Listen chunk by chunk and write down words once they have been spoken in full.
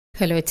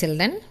Hello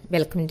children,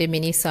 welcome to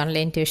Mini's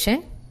online tuition.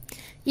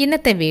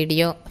 ഇന്നത്തെ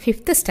video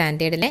 5th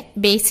സ്റ്റാൻഡേർഡിലെ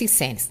basic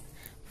science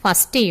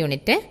first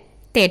unit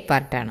third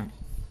പാർട്ടാണ്.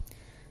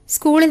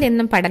 സ്കൂളിൽ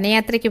നിന്നും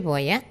പഠനയാത്രയ്ക്ക്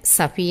പോയ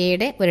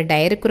സഫിയയുടെ ഒരു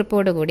ഡയറി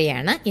കുറിപ്പോട്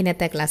കൂടിയാണ്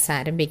ഇന്നത്തെ ക്ലാസ്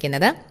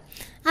ആരംഭിക്കുന്നത്.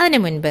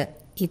 അതിനു മുൻപ്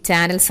ഈ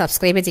ചാനൽ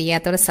സബ്സ്ക്രൈബ്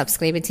ചെയ്യാത്തവർ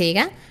സബ്സ്ക്രൈബ്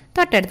ചെയ്യുക,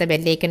 തൊട്ടടുത്ത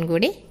ബെല്ലൈക്കൺ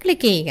കൂടി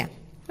ക്ലിക്ക് ചെയ്യുക.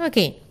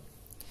 ഓക്കെ,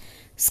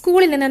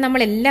 സ്കൂളിൽ നിന്ന്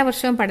നമ്മൾ എല്ലാ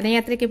വർഷവും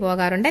പഠനയാത്രയ്ക്ക്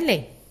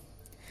പോകാറുണ്ടല്ലേ?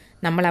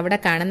 നമ്മൾ അവിടെ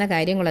കാണുന്ന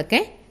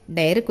കാര്യങ്ങളൊക്കെ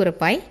ഡയറി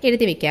കുറിപ്പായി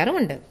എഴുതി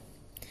വയ്ക്കാറുമുണ്ട്.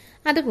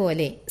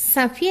 അതുപോലെ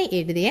സഫിയ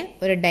എഴുതിയ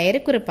ഒരു ഡയറി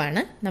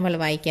കുറിപ്പാണ് നമ്മൾ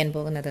വായിക്കാൻ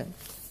പോകുന്നത്.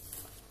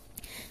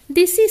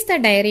 This is the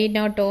diary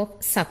not of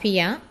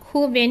Safiya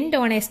who went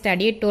on A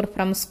study tour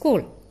from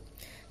school.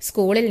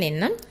 സ്കൂളിൽ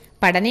നിന്നും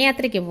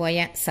പഠനയാത്രയ്ക്ക്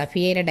പോയ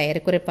സഫിയയുടെ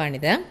diary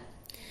കുറിപ്പാണിത്.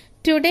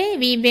 Today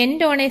we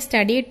went on A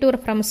study tour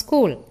from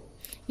school.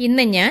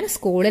 ഇന്ന് ഞാൻ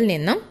സ്കൂളിൽ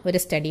നിന്നും ഒരു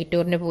സ്റ്റഡി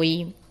ടൂറിന് പോയി.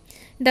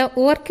 The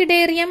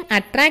orchidarium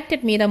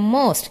attracted me the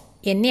most.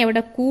 എന്നെ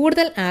അവിടെ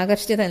കൂടുതൽ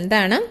ആകർഷിച്ചത്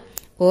എന്താണ്?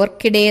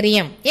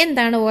 ഓർക്കിഡേറിയം.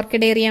 എന്താണ്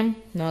ഓർക്കിഡേറിയം?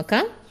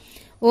 നോക്കാം.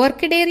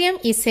 Orchidarium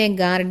is A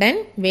garden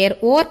wear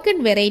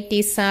orchid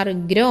varieties R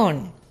grown.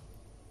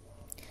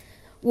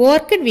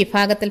 Orchid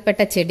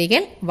വിഭാഗത്തിൽപ്പെട്ട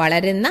ചെടികൾ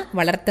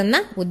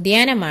വളർത്തുന്ന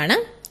ഉദ്യാനമാണ്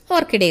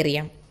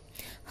orchidarium.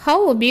 How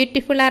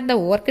beautiful are the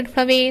orchid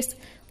flowers.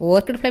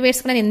 Orchid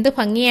flowers കാണാൻ എന്ത്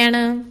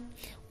ഭംഗിയാണ്.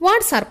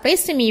 What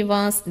surprised me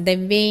was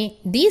the way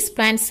these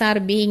plants R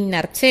being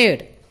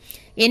nurtured.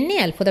 എന്നെ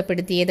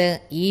അത്ഭുതപ്പെടുത്തിയത്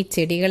ഈ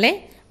ചെടികളെ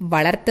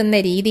വളർത്തുന്ന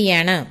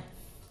രീതിയാണ്.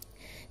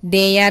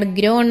 They are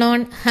grown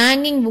on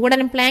hanging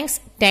wooden planks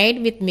tied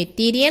with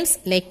materials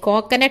like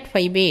coconut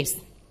fibers.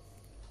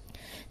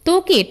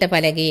 തൂക്കിയിട്ട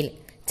പലകയിൽ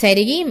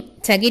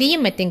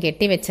ചകിരിയും മറ്റും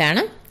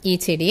കെട്ടിവെച്ചാണ് ഈ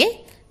ചെടിയെ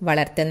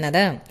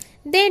വളർത്തുന്നത്.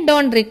 They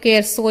don't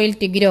require soil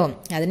to grow.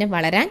 അതിന്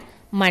വളരാൻ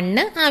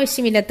മണ്ണ്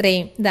ആവശ്യമില്ലത്രേ.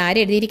 ഇതാര്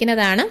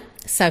എഴുതിയിരിക്കുന്നതാണ്?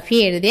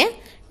 സഫിയ എഴുതിയ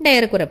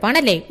ഡയറി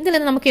കുറിപ്പാണല്ലേ. ഇതിൽ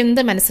നിന്ന് നമുക്ക്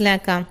എന്ത്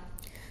മനസ്സിലാക്കാം?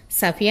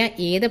 സഫിയ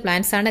ഏത്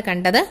പ്ലാന്റ്സ് ആണ്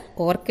കണ്ടത്?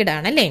 ഓർക്കിഡ്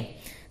ആണല്ലേ.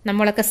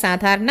 നമ്മളൊക്കെ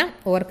സാധാരണ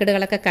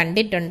ഓർക്കിഡുകളൊക്കെ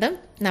കണ്ടിട്ടുണ്ട്.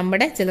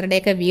 നമ്മുടെ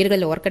ചിലരുടെയൊക്കെ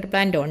വീടുകളിൽ ഓർക്കിഡ്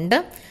പ്ലാന്റ് ഉണ്ട്.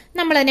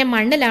 നമ്മളതിനെ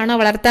മണ്ണിലാണോ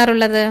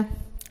വളർത്താറുള്ളത്?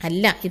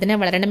 അല്ല, ഇതിനെ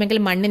വളരണമെങ്കിൽ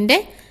മണ്ണിന്റെ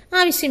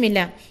ആവശ്യമില്ല.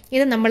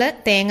 ഇത് നമ്മൾ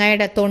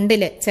തേങ്ങയുടെ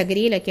തൊണ്ടില്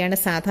ചകിരിയിലൊക്കെയാണ്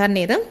സാധാരണ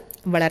ഇത്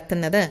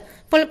വളർത്തുന്നത്.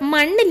 അപ്പോൾ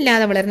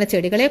മണ്ണില്ലാതെ വളരുന്ന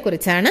ചെടികളെ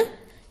കുറിച്ചാണ്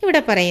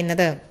ഇവിടെ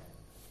പറയുന്നത്.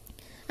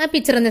 ആ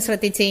പിക്ചർ ഒന്ന്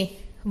ശ്രദ്ധിച്ചേ.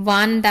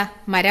 വാന്ത,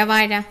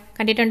 മരവാഴ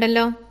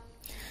കണ്ടിട്ടുണ്ടല്ലോ.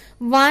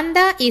 വാന്ത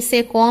is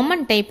A common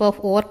type of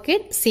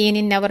orchid scene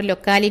in our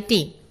locality.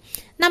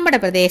 നമ്മുടെ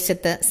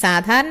പ്രദേശത്ത്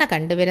സാധാരണ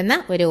കണ്ടുവരുന്ന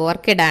ഒരു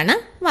ഓർക്കിഡാണ്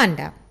വാണ്ട.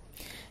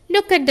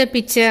 Look at the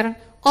picture,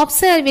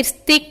 observe it's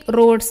thick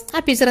Roots.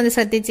 ആ പിക്ചർ ഒന്ന്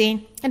ശ്രദ്ധിച്ചേ.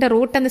 അതിന്റെ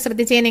റൂട്ട് ഒന്ന്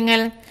ശ്രദ്ധിച്ചേ നിങ്ങൾ.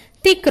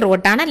 തിക്ക്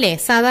റൂട്ടാണല്ലേ.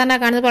 സാധാരണ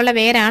കാണുന്നത് പോലെ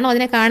വേരാണോ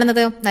അതിനെ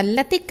കാണുന്നത്?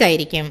 നല്ല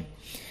തിക്കായിരിക്കും.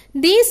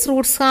 These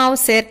Roots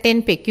have certain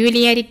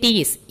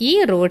peculiarities. ഈ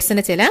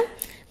റൂട്ട്സിന് ചില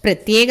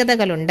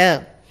പ്രത്യേകതകളുണ്ട്.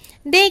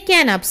 They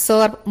can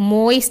absorb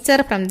moisture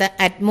from the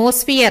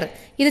atmosphere.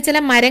 ഇത് ചില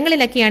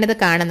മരങ്ങളിലൊക്കെയാണ് ഇത്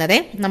കാണുന്നത്.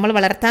 നമ്മൾ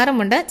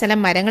വളർത്താറുമുണ്ട്, ചില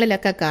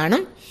മരങ്ങളിലൊക്കെ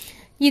കാണും.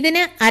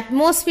 ഇതിന്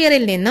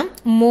അറ്റ്മോസ്ഫിയറിൽ നിന്നും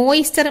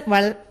മോയിസ്ചർ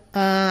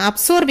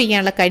അബ്സോർബ്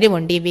ചെയ്യാനുള്ള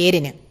കഴിവുണ്ട് ഈ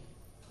വേരിന്.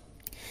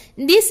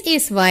 This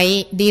is Y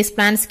these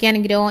plants can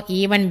grow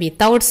even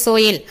without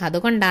soil.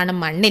 അതുകൊണ്ടാണ്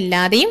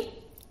മണ്ണില്ലാതെയും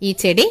ഈ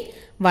ചെടി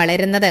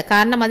വളരുന്നത്.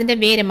 കാരണം അതിന്റെ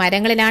വേര്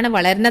മരങ്ങളിലാണ്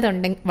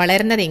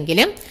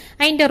വളരുന്നതെങ്കിലും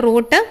അതിന്റെ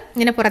റൂട്ട്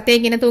ഇങ്ങനെ പുറത്തേക്ക്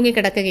ഇങ്ങനെ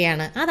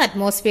തൂങ്ങിക്കിടക്കുകയാണ്. അത്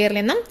അറ്റ്മോസ്ഫിയറിൽ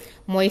നിന്നും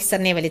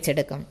മോയ്സ്ചറിനെ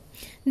വലിച്ചെടുക്കും.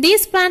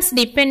 These plants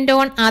depend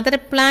on other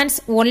plants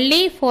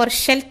only four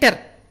shelter.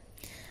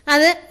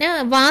 അത്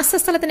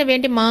വാസസ്ഥലത്തിന്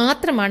വേണ്ടി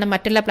മാത്രമാണ്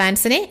മറ്റുള്ള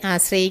പ്ലാന്റ്സിനെ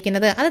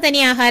ആശ്രയിക്കുന്നത്. അത്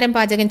തനി ആഹാരം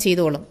പാചകം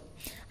ചെയ്തോളും.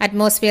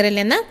 അറ്റ്മോസ്ഫിയറിൽ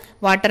നിന്ന്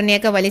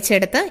വാട്ടറിനെയൊക്കെ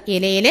വലിച്ചെടുത്ത്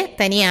ഇലയിൽ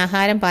തനി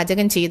ആഹാരം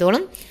പാചകം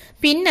ചെയ്തോളും.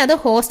 പിന്നെ അത്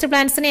ഹോസ്റ്റ്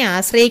പ്ലാന്റ്സിനെ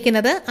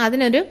ആശ്രയിക്കുന്നത്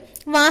അതിനൊരു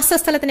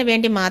വാസസ്ഥലത്തിന്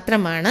വേണ്ടി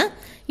മാത്രമാണ്.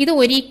 ഇത്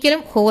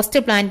ഒരിക്കലും ഹോസ്റ്റ്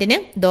പ്ലാന്റിന്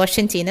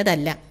ദോഷം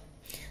ചെയ്യുന്നതല്ല.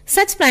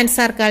 Such plants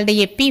are called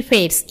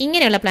epiphytes.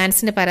 ഇങ്ങനെയുള്ള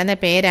പ്ലാന്റ്സിന് പറയുന്ന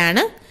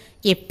പേരാണ്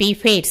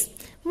എപ്പിഫൈറ്റ്സ്.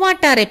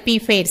 What are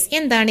epiphytes?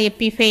 എന്താണ്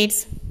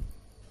epiphytes?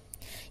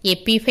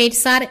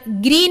 Epiphytes R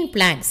green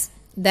plants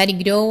that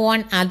grow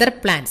on other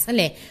plants.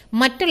 അല്ലെ,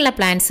 മറ്റുള്ള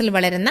പ്ലാന്റ്സിൽ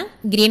വളരുന്ന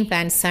ഗ്രീൻ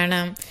പ്ലാന്റ്സ് ആണ്.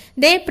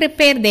 ദേ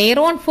പ്രിപ്പയർ ദെയർ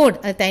ഓൺ ഫുഡ്.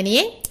 അത്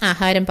തനിയെ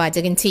ആഹാരം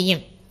പാചകം ചെയ്യും.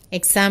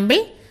 എക്സാമ്പിൾ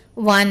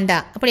വാന്ത.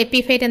 അപ്പോൾ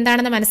എപ്പിഫൈറ്റ്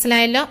എന്താണെന്ന്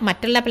മനസ്സിലായല്ലോ.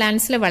 മറ്റുള്ള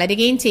പ്ലാന്റ്സിൽ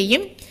വളരുകയും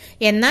ചെയ്യും.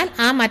 എന്നാൽ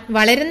ആ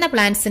വളരുന്ന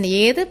പ്ലാന്റ്സിന്,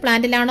 ഏത്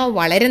പ്ലാന്റിലാണോ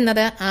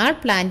വളരുന്നത് ആ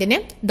പ്ലാന്റിന്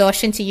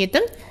ദോഷം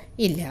ചെയ്യത്തും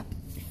ഇല്ല.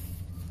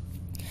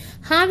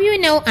 Have you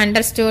now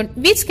understood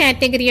which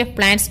category of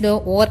plants do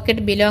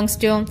orchid belongs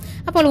to?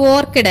 അപ്പോൾ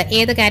ഓർക്കിഡ്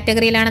ഏത്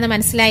കാറ്റഗറിയിലാണെന്ന്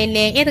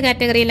മനസ്സിലായില്ലേ? ഏത്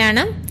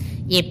കാറ്റഗറിയിലാണ്?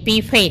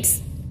 എപ്പിഫൈറ്റ്സ്.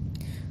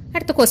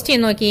 അടുത്ത ക്വസ്റ്റ്യൻ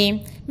നോക്കി.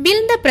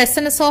 Will the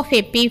presence of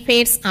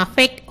epiphytes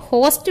affect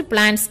host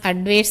plants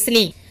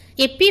adversely?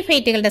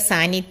 എപ്പിഫൈറ്റുകളുടെ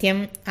സാന്നിധ്യം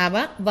അവ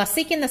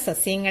വസിക്കുന്ന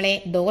സസ്യങ്ങളെ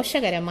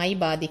ദോഷകരമായി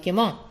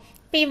ബാധിക്കുമോ?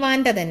 ഇപ്പൊ ഈ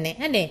വാന്ത തന്നെ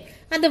അല്ലെ,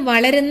 അത്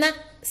വളരുന്ന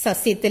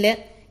സസ്യത്തില്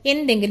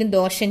എന്തെങ്കിലും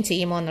ദോഷം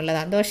ചെയ്യുമോ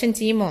എന്നുള്ളതാണ്. ദോഷം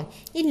ചെയ്യുമോ?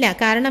 ഇല്ല.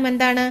 കാരണം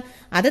എന്താണ്?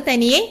 അത്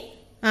തനിയെ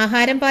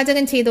ആഹാരം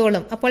പാചകം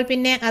ചെയ്തോളും. അപ്പോൾ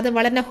പിന്നെ അത്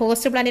വളരുന്ന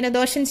ഹോസ്റ്റ് പ്ലാന്റിനെ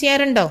ദോഷം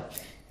ചെയ്യാറുണ്ടോ?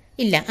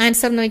 ഇല്ല.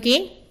 ആൻസർ നോക്കി.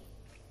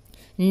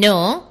 No,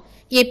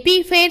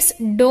 epiphytes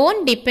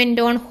don't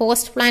depend on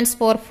host plants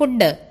for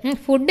food.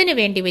 ഫുഡിന്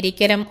വേണ്ടി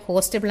ഒരിക്കലും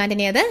ഹോസ്റ്റ്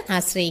പ്ലാന്റിനെ അത്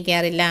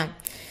ആശ്രയിക്കാറില്ല.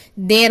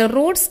 Their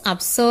roots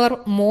absorb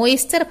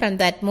moisture from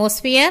the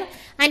atmosphere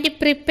and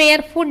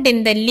prepare food in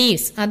the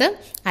leaves. അത്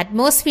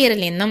അറ്റ്മോസ്ഫിയറിൽ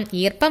നിന്നും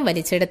ഈർപ്പം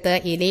വലിച്ചെടുത്ത്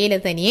ഇലയിൽ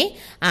തനിയെ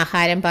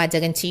ആഹാരം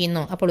പാചകം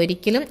ചെയ്യുന്നു. അപ്പോൾ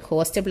ഒരിക്കലും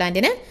ഹോസ്റ്റ്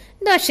പ്ലാന്റിന്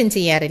ദോഷം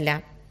ചെയ്യാറില്ല.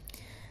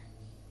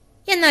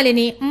 എന്നാൽ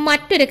ഇനി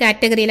മറ്റൊരു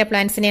കാറ്റഗറിയിലെ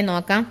പ്ലാന്റ്സിനെ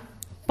നോക്കാം.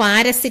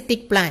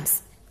 പാരസിറ്റിക് പ്ലാന്റ്സ്,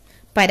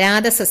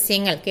 പരാത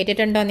സസ്യങ്ങൾ.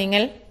 കേട്ടിട്ടുണ്ടോ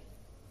നിങ്ങൾ?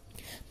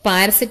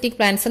 പാരസിറ്റിക്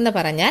പ്ലാന്റ്സ് എന്ന്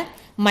പറഞ്ഞാൽ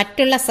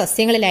മറ്റുള്ള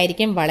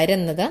സസ്യങ്ങളിലായിരിക്കും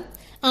വളരുന്നത്.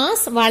 ആ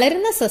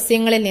വളരുന്ന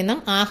സസ്യങ്ങളിൽ നിന്നും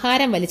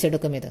ആഹാരം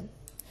വലിച്ചെടുക്കും ഇത്.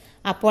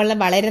 അപ്പോൾ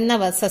വളരുന്ന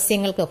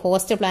സസ്യങ്ങൾക്ക്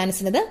ഹോസ്റ്റ്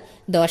പ്ലാന്റ്സിന്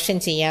ദോഷം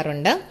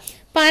ചെയ്യാറുണ്ട്.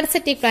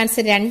 പാരസിറ്റിക്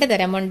പ്ലാന്റ്സ് രണ്ട്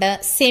തരമുണ്ട്.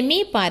 സെമി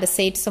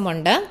പാരസൈറ്റ്സും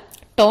ഉണ്ട്,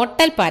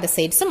 ടോട്ടൽ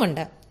പാരസൈറ്റ്സും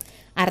ഉണ്ട്.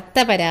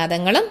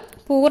 അർത്ഥപരാതങ്ങളും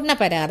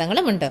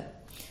പൂർണ്ണപരാതങ്ങളും ഉണ്ട്.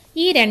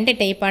 ഈ രണ്ട്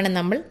ടൈപ്പാണ്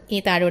നമ്മൾ ഈ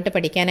താഴോട്ട്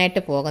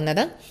പഠിക്കാനായിട്ട്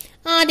പോകുന്നത്.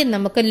 ആദ്യം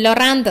നമുക്ക്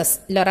ലൊറാന്തസ്.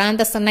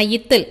 ലൊറാന്തസ് എന്ന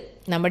ഇത്തിൽ,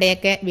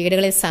 നമ്മുടെയൊക്കെ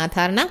വീടുകളിൽ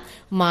സാധാരണ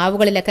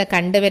മാവുകളിലൊക്കെ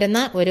കണ്ടുവരുന്ന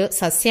ഒരു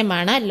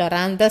സസ്യമാണ്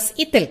Loranthus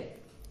ഇത്തിൽ.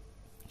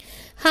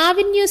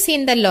 ഹാവിൻ you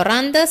seen the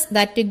Loranthus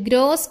that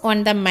gross on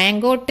the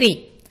mango tree?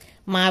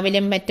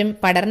 മാവിലും മറ്റും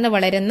പടർന്നു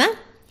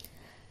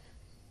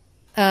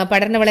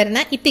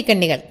വളരുന്ന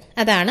ഇത്തിക്കണ്ണികൾ,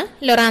 അതാണ്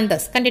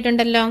ലൊറാന്തസ്.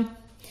 കണ്ടിട്ടുണ്ടല്ലോ.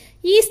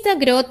 Is the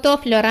growth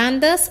of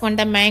Loranthus on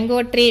the mango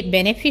tree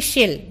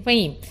beneficial?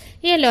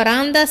 ഈ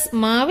ലൊറാന്തസ്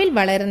മാവിൽ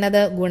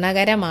വളരുന്നത്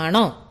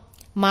ഗുണകരമാണോ?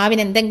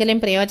 മാവിന് എന്തെങ്കിലും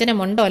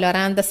പ്രയോജനമുണ്ടോ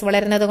ലൊറാന്തസ്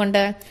വളരുന്നത്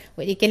കൊണ്ട്?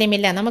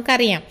 ഒരിക്കലുമില്ല.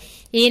 നമുക്കറിയാം,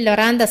 ഈ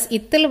ലൊറാന്തസ്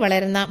ഇത്തിൽ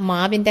വളരുന്ന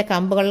മാവിന്റെ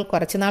കമ്പുകൾ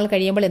കുറച്ചുനാൾ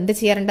കഴിയുമ്പോൾ എന്ത്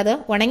ചെയ്യാറുണ്ടത്?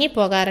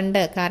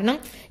 ഉണങ്ങിപ്പോകാറുണ്ട്. കാരണം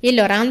ഈ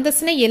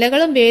ലൊറാന്തസിന്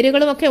ഇലകളും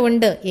വേരുകളും ഒക്കെ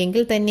ഉണ്ട്.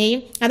 എങ്കിൽ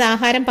തന്നെയും അത്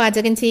ആഹാരം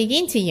പാചകം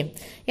ചെയ്യുകയും ചെയ്യും.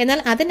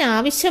 എന്നാൽ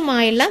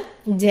അതിനാവശ്യമായുള്ള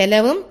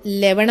ജലവും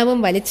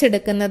ലവണവും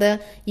വലിച്ചെടുക്കുന്നത്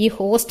ഈ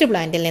ഹോസ്റ്റ്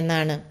പ്ലാന്റിൽ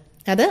നിന്നാണ്.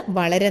 അത്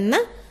വളരുന്ന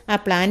ആ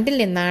പ്ലാന്റിൽ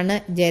നിന്നാണ്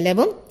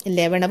ജലവും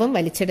ലവണവും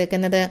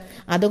വലിച്ചെടുക്കുന്നത്.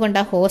 അതുകൊണ്ട്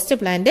ആ host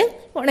plant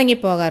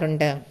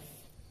ഉണങ്ങിപ്പോകാറുണ്ട്.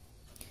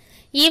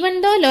 Even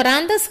though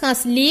Loranthus has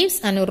leaves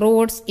and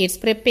roots, it's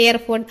prepare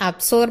food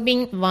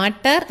absorbing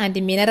water and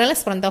minerals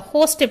from the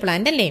host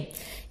plant. അല്ലേ?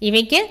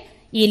 ഇവയ്ക്ക്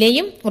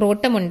ഇലയും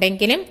റൂട്ടും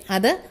ഉണ്ടെങ്കിലും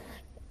അത്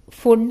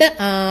ഫുഡ്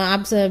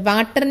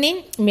വാട്ടറിനെയും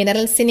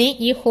മിനറൽസിനെയും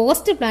ഈ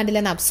ഹോസ്റ്റ് പ്ലാന്റിൽ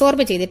നിന്ന്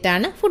അബ്സോർബ്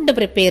ചെയ്തിട്ടാണ് ഫുഡ്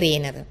പ്രിപ്പയർ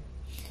ചെയ്യുന്നത്.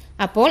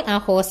 അപ്പോൾ ആ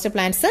ഹോസ്റ്റ്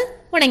പ്ലാന്റ്സ്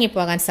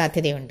ഉണങ്ങിപ്പോകാൻ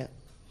സാധ്യതയുണ്ട്.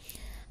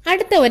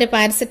 അടുത്ത ഒരു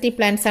പാരസിറ്റിക്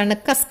പ്ലാന്റ്സ് ആണ്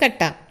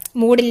കസ്കട്ട,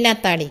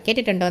 മൂടില്ലാത്താടി.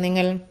 കേട്ടിട്ടുണ്ടോ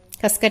നിങ്ങൾ?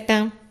 കസ്കട്ട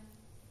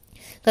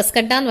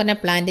എന്ന് പറഞ്ഞ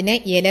പ്ലാന്റിന്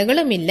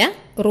ഇലകളുമില്ല,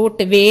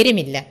 റൂട്ട്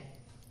വേരുമില്ല.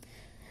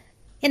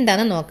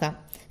 എന്താണെന്ന് നോക്കാം.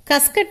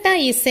 കസ്കട്ട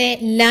is A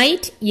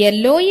light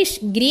yellowish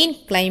green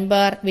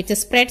climber which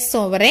spreads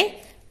over A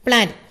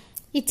plant.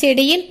 ഈ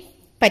ചെടിയിൽ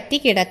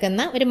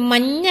പറ്റിക്കിടക്കുന്ന ഒരു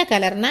മഞ്ഞ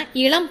കലർന്ന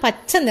ഇളം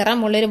പച്ച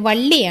നിറമുള്ളൊരു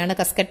വള്ളിയാണ്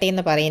കസ്കട്ട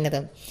എന്ന് പറയുന്നത്.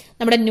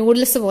 നമ്മുടെ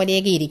നൂഡിൽസ്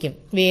പോലെയൊക്കെ ഇരിക്കും.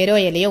 വേരോ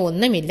ഇലയോ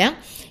ഒന്നുമില്ല.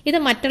 ഇത്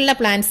മറ്റുള്ള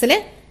പ്ലാന്റ്സിൽ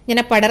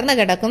ഇങ്ങനെ പടർന്നു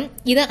കിടക്കും.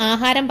 ഇത്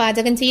ആഹാരം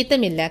പാചകം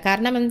ചെയ്യത്തുമില്ല.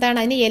 കാരണം എന്താണ്?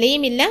 അതിന്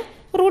ഇലയുമില്ല,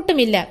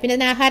 റൂട്ടുമില്ല. പിന്നെ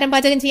അതിന് ആഹാരം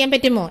പാചകം ചെയ്യാൻ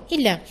പറ്റുമോ?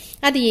 ഇല്ല.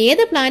 അത്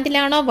ഏത്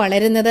പ്ലാന്റിലാണോ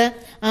വളരുന്നത്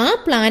ആ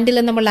പ്ലാന്റിൽ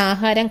നമ്മൾ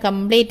ആഹാരം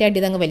കംപ്ലീറ്റ് ആയിട്ട്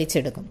ഇതങ്ങ്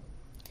വലിച്ചെടുക്കും.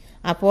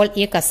 അപ്പോൾ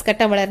ഈ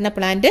കസ്കട്ട വളരുന്ന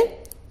പ്ലാന്റ്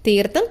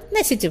തീർത്തും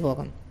നശിച്ചു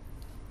പോകും.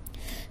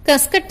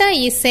 Cuscata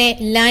is a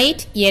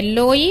light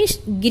yellowish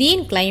green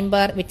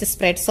climber which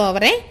spreads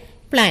over a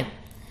plant.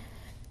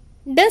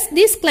 Does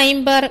this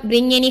climber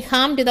bring any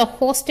harm to the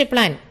host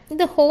plant?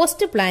 The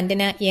host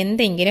plantന്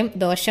എന്തെങ്കിലും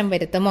ദോഷം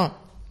വരുത്തുമോ?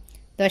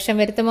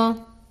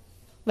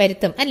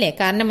 വരുത്തും അല്ലേ?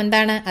 കാരണം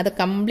എന്താണ്? അത്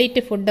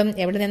കംപ്ലീറ്റ് ഫുഡും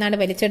എവിടെ നിന്നാണ്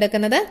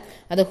വലിച്ചെടുക്കുന്നത്?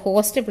 അത്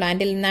ഹോസ്റ്റ്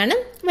പ്ലാന്റിൽ നിന്നാണ്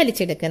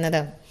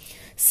വലിച്ചെടുക്കുന്നത്.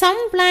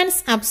 Some plants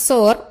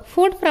absorb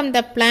food from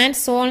the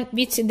plants on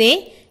which they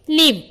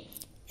live.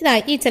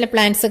 ഈ ചില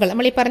പ്ലാന്റ്സുകൾ,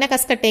 നമ്മൾ ഈ പറഞ്ഞ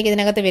കസ്കട്ടയ്ക്ക്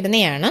ഇതിനകത്ത്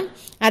വരുന്നതാണ്.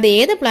 അത്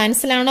ഏത്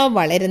പ്ലാന്റ്സിലാണോ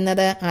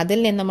വളരുന്നത് അതിൽ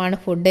നിന്നുമാണ്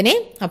ഫുഡിനെ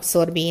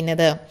അബ്സോർബ്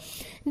ചെയ്യുന്നത്.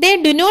 They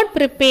do not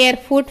prepare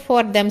food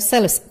for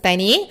themselves.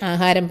 തനിയെ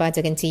ആഹാരം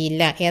പാചകം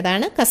ചെയ്യില്ല.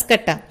 ഏതാണ്?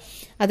 കസ്കട്ട.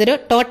 അതൊരു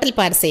ടോട്ടൽ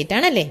പാരസൈറ്റ്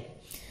ആണല്ലേ.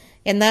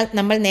 എന്നാൽ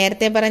നമ്മൾ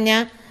നേരത്തെ പറഞ്ഞ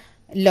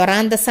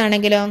ലൊറാന്തസ്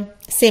ആണെങ്കിലോ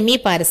സെമി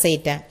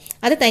പാരസൈറ്റാ.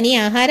 അത് തനിയെ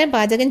ആഹാരം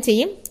പാചകം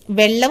ചെയ്യും.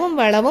 വെള്ളവും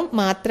വളവും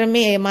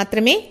മാത്രമേ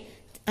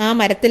ആ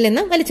മരത്തിൽ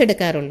നിന്ന്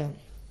വലിച്ചെടുക്കാറുള്ളൂ.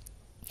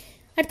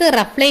 അടുത്തത്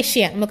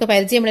റഫ്ലേഷ്യ. നമുക്ക്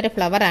പരിചയമുള്ളൊരു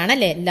ഫ്ലവർ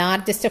ആണല്ലേ.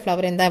 Largest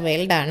flower in the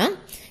world ആണ്.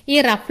 ഈ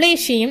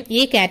റഫ്ലേഷ്യയും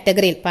ഈ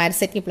കാറ്റഗറിയിൽ,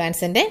 പാരസൈറ്റിക്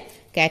പ്ലാന്റ്സിന്റെ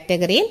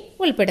കാറ്റഗറിയിൽ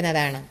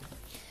ഉൾപ്പെടുന്നതാണ്.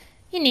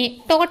 ഇനി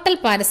ടോട്ടൽ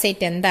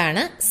പാരസൈറ്റ്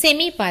എന്താണ്,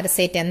 സെമി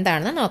പാരസൈറ്റ്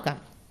എന്താണെന്ന് നോക്കാം.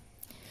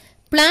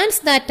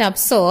 Plants that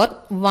absorb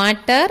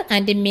water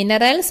and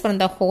minerals from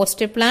the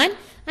host plant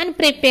and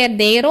prepare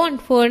their own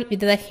food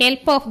with the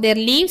help of their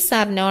leaves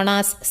R known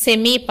as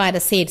semi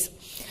parasites.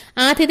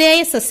 ആതിഥേയ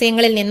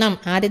സസ്യങ്ങളിൽ നിന്നും,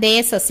 ആതിഥേയ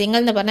സസ്യങ്ങൾ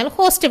എന്ന് പറഞ്ഞാൽ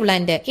ഹോസ്റ്റ്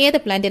പ്ലാന്റ്, ഏത്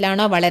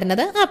പ്ലാന്റിലാണോ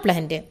വളരുന്നത് ആ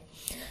പ്ലാന്റ്,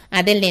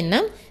 അതിൽ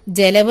നിന്നും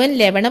ജലവും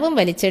ലവണവും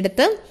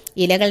വലിച്ചെടുത്ത്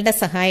ഇലകളുടെ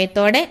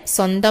സഹായത്തോടെ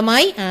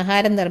സ്വന്തമായി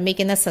ആഹാരം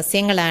നിർമ്മിക്കുന്ന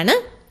സസ്യങ്ങളാണ്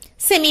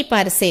സെമി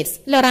പാരസൈറ്റ്സ്,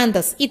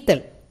 ലൊറാന്തസ്, ഇത്തൾ.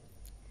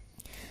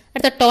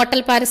 അടുത്ത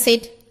total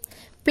parasite.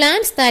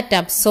 Plants that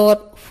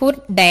absorb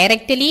food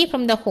directly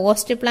from the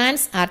host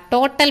plants R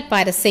total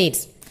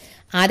parasites.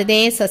 ആദ്യത്തെ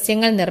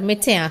സസ്യങ്ങൾ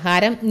നിർമ്മിച്ച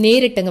ആഹാരം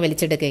നേരിട്ടങ്ങ്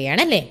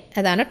വലിച്ചെടുക്കുകയാണ് അല്ലേ?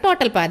 അതാണ്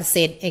total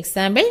parasite.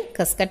 Example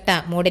കസ്കട്ട,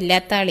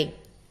 മൂടില്ലാത്താളി.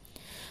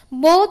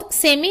 Both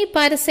semi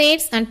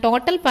parasites and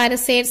total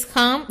parasites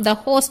Ham the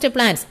host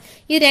plants.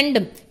 ഈ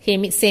രണ്ടും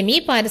സെമി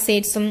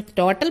പാരസൈറ്റ്സും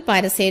ടോട്ടൽ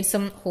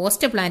പാരസൈറ്റ്സും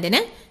ഹോസ്റ്റ്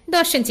പ്ലാന്റിന്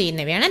ദോഷം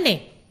ചെയ്യുന്നവയാണ് അല്ലേ?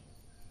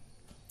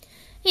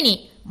 ഇനി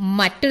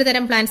മറ്റൊരു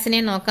തരം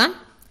പ്ലാന്റ്സിനെ നോക്കാം.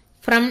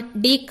 ഫ്രം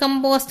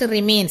ഡീകമ്പോസ്ഡ്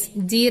റിമെയിൻസ്,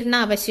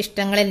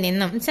 ജീർണാവശിഷ്ടങ്ങളിൽ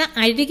നിന്നും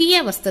അഴുകിയ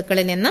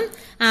വസ്തുക്കളിൽ നിന്നും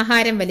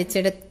ആഹാരം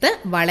വലിച്ചെടുത്ത്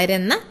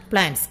വളരുന്ന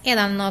പ്ലാന്റ്സ്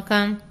ഏതാണെന്ന്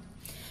നോക്കാം.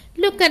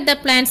 Look at the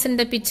plants in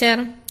the picture.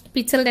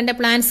 പിക്ചറിൽ രണ്ട്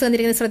പ്ലാന്റ്സ്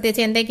വന്നിരിക്കുന്നത്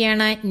ശ്രദ്ധിച്ച്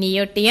എന്തൊക്കെയാണ്?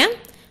 Neottia,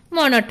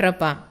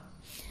 Monotropa.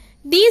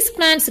 These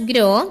plants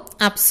grow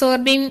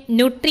absorbing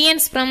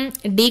nutrients from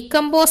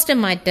decomposed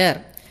matter.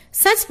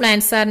 Such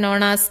plants R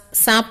known as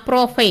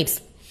saprophytes.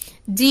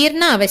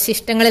 ജീർണ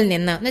അവശിഷ്ടങ്ങളിൽ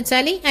നിന്ന് എന്ന്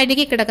വെച്ചാൽ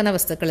അഴുകിക്കിടക്കുന്ന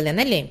വസ്തുക്കളിൽ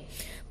നിന്നല്ലേ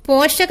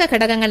പോഷക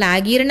ഘടകങ്ങൾ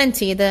ആഗിരണം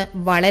ചെയ്ത്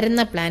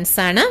വളരുന്ന പ്ലാന്റ്സ്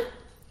ആണ്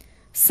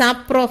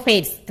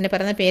സാപ്രോഫൈറ്റ്സ്. എന്ന്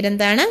പറയുന്ന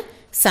പേരെന്താണ്?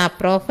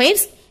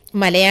 സാപ്രോഫൈറ്റ്സ്.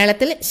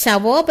 മലയാളത്തിൽ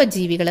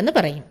ശവോപജീവികൾ എന്ന്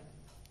പറയും.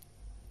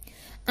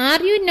 Are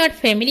you not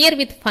familiar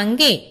with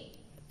ഫംഗേ?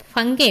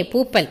 ഫംഗേ,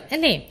 പൂപ്പൽ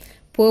അല്ലേ?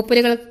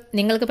 പൂപ്പലുകൾ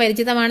നിങ്ങൾക്ക്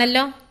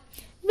പരിചിതമാണല്ലോ.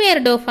 Where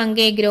do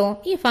ഫംഗേ grow?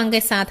 ഈ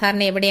ഫംഗസ്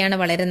സാധാരണ എവിടെയാണ്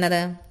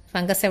വളരുന്നത്?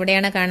 ഫംഗസ്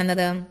എവിടെയാണ്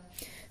കാണുന്നത്?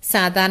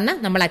 സാധാരണ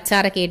നമ്മൾ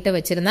അച്ചാറൊക്കെ ഇട്ട്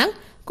വെച്ചിരുന്നാൽ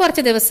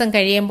കുറച്ച് ദിവസം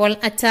കഴിയുമ്പോൾ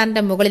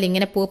അച്ചാറിന്റെ മുകളിൽ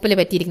ഇങ്ങനെ പൂപ്പൽ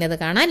പറ്റിയിരിക്കുന്നത്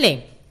കാണാം അല്ലേ?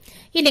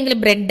 ഇല്ലെങ്കിൽ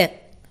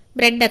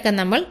ബ്രെഡൊക്കെ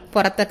നമ്മൾ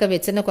പുറത്തൊക്കെ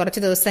വെച്ചിരുന്ന്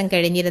കുറച്ച് ദിവസം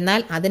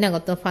കഴിഞ്ഞിരുന്നാൽ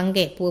അതിനകത്തും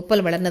ഫംഗേ, പൂപ്പൽ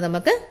വളർന്ന്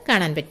നമുക്ക്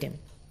കാണാൻ പറ്റും.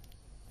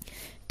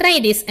 Try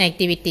this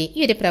activity. ഈ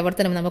ഒരു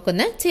പ്രവർത്തനം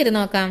നമുക്കൊന്ന് ചെയ്തു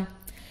നോക്കാം.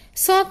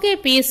 Soak A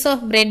piece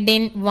of bread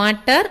in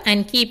water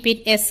and keep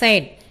it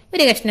aside.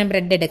 ഒരു കഷ്ണം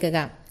ബ്രെഡ് എടുക്കുക,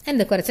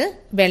 എന്നിട്ട് കുറച്ച്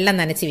വെള്ളം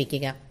നനച്ച്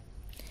വെക്കുക.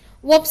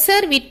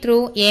 Observe it through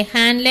A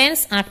hand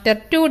lens after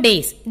 2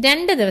 days.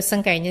 2 ദിവസം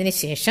കഴിഞ്ഞതിന്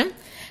ശേഷം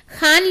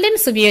ഹാൻഡ്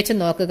ലെൻസ് ഉപയോഗിച്ച്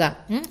നോക്കുക.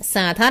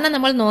 സാധാരണ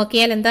നമ്മൾ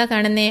നോക്കിയാൽ എന്താ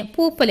കാണുന്നേ?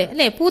 പൂപ്പല്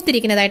അല്ലെ,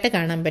 പൂത്തിരിക്കുന്നതായിട്ട്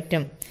കാണാൻ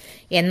പറ്റും.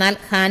 എന്നാൽ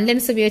ഹാൻഡ്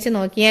ലെൻസ് ഉപയോഗിച്ച്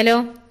നോക്കിയാലോ?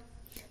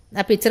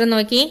 ആ പിക്ചർ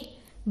നോക്കി,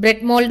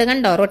 ബ്രെഡ് മോൾഡ്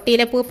കണ്ടോ?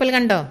 റൊട്ടിയിലെ പൂപ്പൽ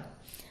കണ്ടോ?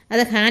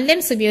 അത് ഹാൻഡ്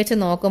ലെൻസ് ഉപയോഗിച്ച്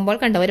നോക്കുമ്പോൾ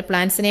കണ്ടോ, ഒരു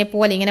പ്ലാന്റ്സിനെ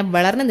പോലെ ഇങ്ങനെ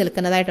വളർന്നു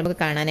നിൽക്കുന്നതായിട്ട് നമുക്ക്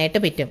കാണാനായിട്ട്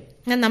പറ്റും.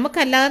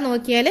 നമുക്കല്ലാതെ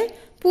നോക്കിയാൽ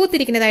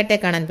പൂത്തിരിക്കുന്നതായിട്ടേ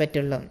കാണാൻ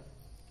പറ്റുള്ളൂ.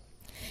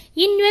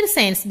 In your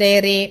science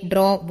diary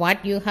draw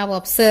what you have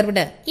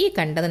observed. ഈ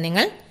കണ്ടത്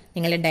നിങ്ങൾ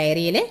നിങ്ങളുടെ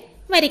ഡയറിയിൽ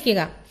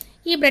വരയ്ക്കുക.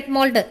 ഈ ബ്രെഡ്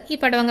മോൾഡ് ഈ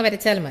പടവങ്ങ്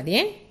വരച്ചാൽ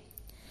മതിയേ.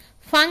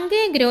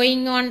 ഫംഗേ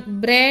growing on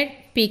bread,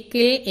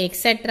 pickle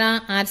etcetera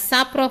are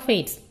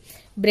saprophytes.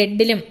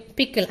 ബ്രെഡിലും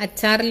pickle,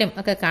 അച്ചാറിലും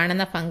ഒക്കെ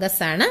കാണുന്ന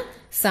ഫംഗസ് ആണ്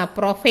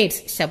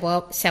saprophytes,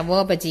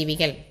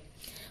 ശവോപജീവികൾ.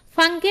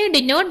 ഫംഗേ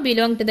D not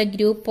belong to the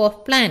group of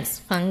plants.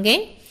 ഫംഗേ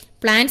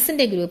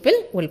പ്ലാന്റ്സിന്റെ ഗ്രൂപ്പിൽ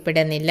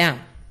ഉൾപ്പെടുന്നില്ല.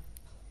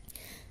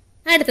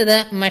 അടുത്തത്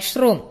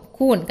മഷ്റൂം,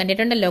 കൂൺ.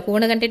 കണ്ടിട്ടുണ്ടല്ലോ,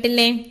 കൂണ്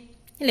കണ്ടിട്ടില്ലേ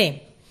അല്ലേ?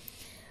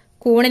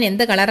 കൂണിന്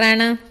എന്ത്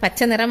കളറാണ്?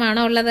 പച്ച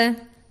നിറമാണോ ഉള്ളത്?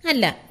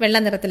 അല്ല, വെള്ള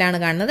നിറത്തിലാണ്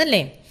കാണുന്നത് അല്ലേ?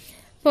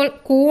 അപ്പോൾ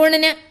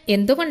കൂണിന്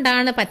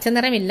എന്തുകൊണ്ടാണ് പച്ച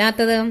നിറം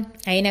ഇല്ലാത്തത്?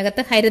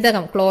 അതിനകത്ത്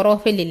ഹരിതകം,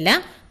 ക്ലോറോഫിൽ ഇല്ല.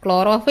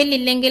 ക്ലോറോഫിൽ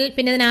ഇല്ലെങ്കിൽ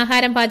പിന്നെ ഇതിന്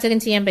ആഹാരം പാചകം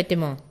ചെയ്യാൻ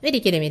പറ്റുമോ?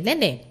 ഒരിക്കലും ഇല്ല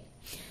അല്ലേ?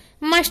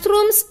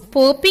 Mushrooms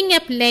popping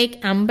up like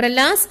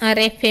umbrellas R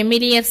A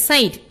familiar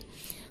site.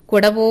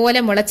 കുട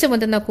പോലെ മുളച്ചു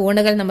പൊന്തുന്ന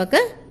കൂണുകൾ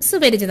നമുക്ക്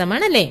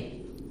സുപരിചിതമാണല്ലേ?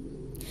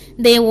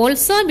 They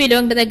also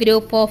belong to the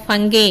group of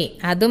fungi.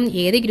 അതും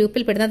ഏത്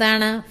ഗ്രൂപ്പിൽ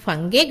പെടുന്നതാണ്?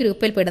 ഫംഗേ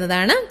ഗ്രൂപ്പിൽ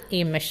പെടുന്നതാണ് ഈ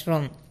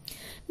mushroom.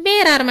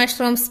 Where are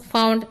mushrooms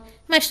found?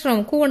 Mushroom,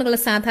 കൂണുകൾ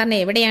സാധാരണ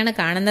എവിടെയാണ്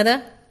കാണുന്നത്?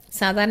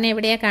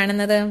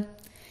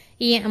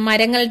 ഈ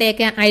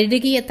മരങ്ങളുടെയൊക്കെ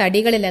അഴുകിയ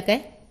തടികളിലൊക്കെ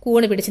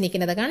കൂണ് പിടിച്ച്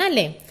നിൽക്കുന്നത് കാണാം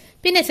അല്ലേ?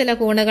 പിന്നെ ചില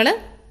കൂണുകൾ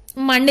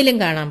മണ്ണിലും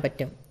കാണാൻ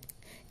പറ്റും.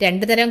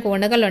 2 തരം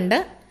കൂണുകളുണ്ട്.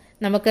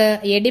 നമുക്ക്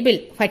എഡിബിൾ,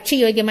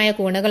 ഭക്ഷ്യയോഗ്യമായ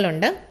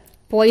കൂണുകളുണ്ട്.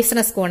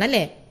 പോയിസണസ് കൂൺ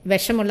അല്ലേ,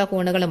 വിഷമുള്ള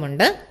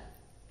കൂണുകളുമുണ്ട്.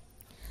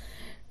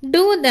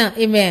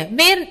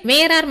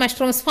 വേർ ആർ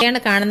മഷ്റൂംസ് ആണ്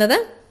കാണുന്നത്?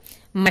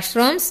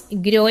 Mushrooms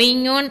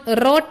growing on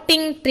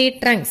rotting tree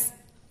trunks.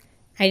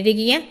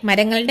 അഴുകിയ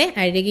മരങ്ങളുടെ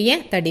അഴുകിയ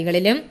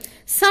തടികളിലും.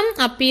 Some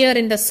appear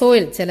in the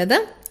soil. ചിലത്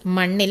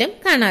മണ്ണിലും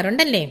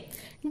കാണാറുണ്ടല്ലേ?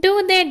 Do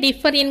they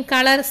differ in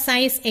colour,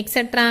 size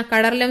etcetera.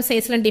 കളറിലും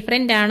സൈസിലും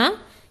ഡിഫറെന്റ് ആണോ?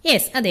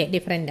 യെസ്, അതെ,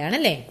 ഡിഫറെന്റ്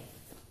ആണല്ലേ?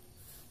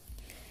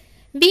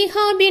 We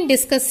have been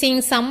discussing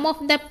some of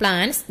the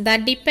plants that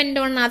depend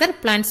on other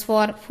plants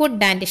for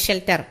food and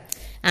shelter.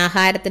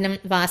 ആഹാരത്തിനും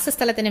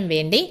വാസസ്ഥലത്തിനും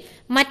വേണ്ടി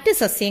മറ്റ്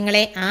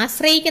സസ്യങ്ങളെ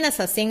ആശ്രയിക്കുന്ന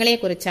സസ്യങ്ങളെ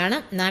കുറിച്ചാണ്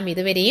നാം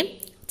ഇതുവരെയും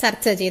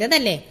ചർച്ച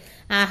ചെയ്തതല്ലേ?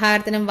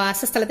 ആഹാരത്തിനും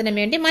വാസസ്ഥലത്തിനും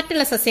വേണ്ടി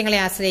മറ്റുള്ള സസ്യങ്ങളെ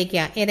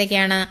ആശ്രയിക്കുക.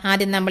 ഏതൊക്കെയാണ്?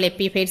 ആദ്യം നമ്മൾ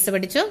എപ്പിഫൈറ്റ്സ്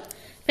പഠിച്ചു,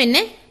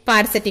 പിന്നെ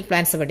പാരസൈറ്റിക്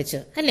പ്ലാന്റ്സ് പഠിച്ചു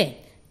അല്ലേ?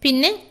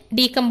 പിന്നെ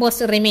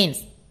decomposed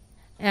remains,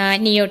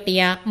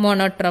 Neottia,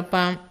 Monotropa,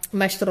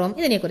 mushroom,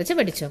 ഇതിനെക്കുറിച്ച്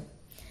പഠിച്ചു.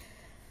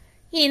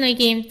 ഇനി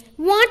നോക്കി,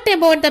 what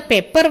about the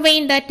pepper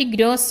wine that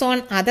gross on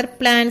other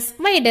plants?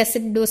 Why does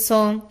it do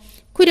so?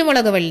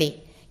 കുരുമുളക് വള്ളി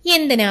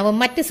എന്തിനാവും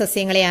മറ്റ്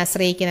സസ്യങ്ങളെ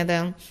ആശ്രയിക്കുന്നത്?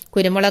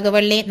 കുരുമുളക്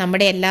വള്ളി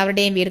നമ്മുടെ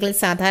എല്ലാവരുടെയും വീടുകളിൽ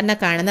സാധാരണ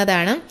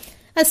കാണുന്നതാണ്.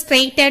 അത്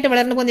സ്ട്രെയിറ്റ് ആയിട്ട്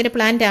വളർന്നു പോകുന്നൊരു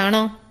പ്ലാന്റ്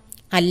ആണോ?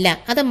 അല്ല,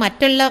 അത്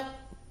മറ്റുള്ള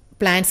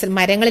പ്ലാന്റ്സിൽ,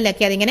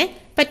 മരങ്ങളിലൊക്കെ അതിങ്ങനെ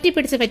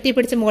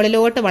പറ്റിപ്പിടിച്ച്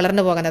മുകളിലോട്ട്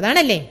വളർന്നു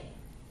പോകുന്നതാണല്ലേ?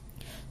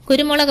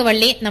 കുരുമുളക്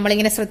വള്ളി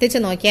നമ്മളിങ്ങനെ ശ്രദ്ധിച്ചു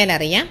നോക്കിയാൽ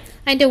അറിയാം,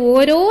 അതിന്റെ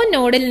ഓരോ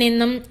നോഡിൽ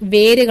നിന്നും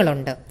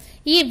വേരുകളുണ്ട്.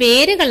 ഈ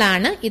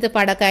വേരുകളാണ് ഇത്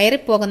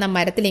കയറിപ്പോകുന്ന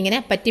മരത്തിൽ ഇങ്ങനെ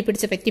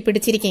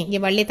പറ്റിപ്പിടിച്ചിരിക്കും. ഈ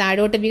വള്ളി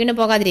താഴോട്ട് വീണു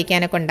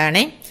പോകാതിരിക്കാനെ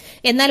കൊണ്ടാണ്.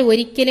 എന്നാൽ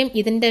ഒരിക്കലും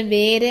ഇതിന്റെ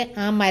വേര്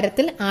ആ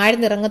മരത്തിൽ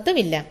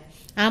ആഴ്ന്നിറങ്ങത്തുമില്ല.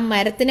 ആ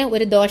മരത്തിന്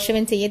ഒരു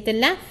ദോഷവും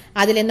ചെയ്യത്തില്ല.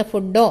 അതിൽ നിന്ന്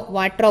ഫുഡോ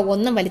വാട്ടറോ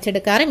ഒന്നും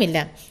വലിച്ചെടുക്കാറുമില്ല.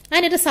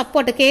 അതിനൊരു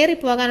സപ്പോർട്ട്,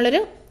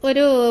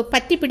 ഒരു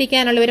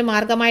പറ്റിപ്പിടിക്കാനുള്ള ഒരു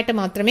മാർഗമായിട്ട്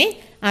മാത്രമേ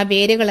ആ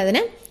വേരുകൾ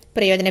അതിന്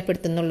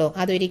പ്രയോജനപ്പെടുത്തുന്നുള്ളൂ.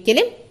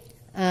 അതൊരിക്കലും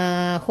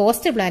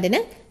ഹോസ്റ്റ് പ്ലാന്റിന്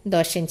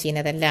ദോഷം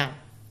ചെയ്യുന്നതല്ല.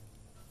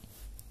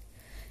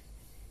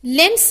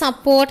 ലെൻ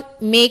സപ്പോർട്ട്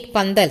മേക്ക്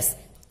പന്തൽസ്,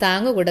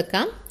 താങ്ങു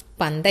കൊടുക്കാം,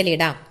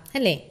 പന്തലിടാം,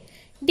 അല്ലേ?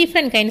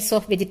 ഡിഫറെന്റ് കൈൻഡ്സ്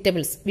ഓഫ്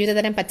വെജിറ്റബിൾസ്,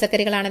 വിവിധതരം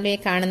പച്ചക്കറികളാണല്ലോ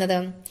കാണുന്നത്.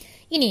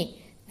 ഇനി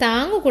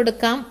താങ്ങു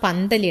കൊടുക്കാം,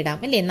 പന്തലിടാം,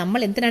 അല്ലേ? നമ്മൾ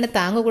എന്തിനാണ്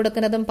താങ്ങു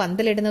കൊടുക്കുന്നതും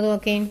പന്തലിടുന്നതും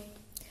ഒക്കെ?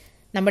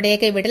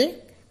 നമ്മുടെയൊക്കെ വീട്ടിൽ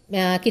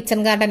കിച്ചൺ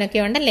ഗാർഡൻ ഒക്കെ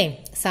ഉണ്ടല്ലേ?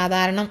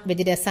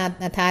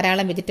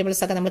 ധാരാളം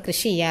വെജിറ്റബിൾസ് ഒക്കെ നമ്മൾ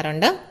കൃഷി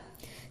ചെയ്യാറുണ്ട്.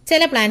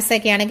 ചില പ്ലാന്റ്സ്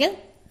ഒക്കെ ആണെങ്കിൽ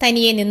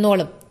തനിയെ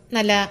നിന്നോളും,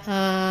 നല്ല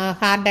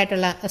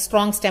ഹാർഡായിട്ടുള്ള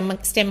സ്ട്രോങ്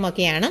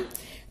സ്റ്റെമ്മൊക്കെയാണ്.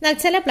 എന്നാൽ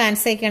ചില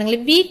പ്ലാന്റ്സ് ഒക്കെ ആണെങ്കിൽ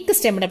വീക്ക്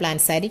സ്റ്റെമ്മിന്റെ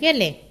പ്ലാന്റ്സ് ആയിരിക്കും,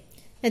 അല്ലേ?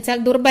 എന്നുവെച്ചാൽ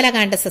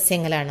ദുർബലകാന്ഡ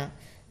സസ്യങ്ങളാണ്.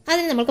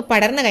 അതിന് നമുക്ക്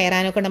പടർന്നു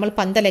കയറാനൊക്കെ നമ്മൾ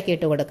പന്തലൊക്കെ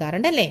ഇട്ട്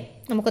കൊടുക്കാറുണ്ട്, അല്ലേ?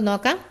 നമുക്ക്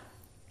നോക്കാം.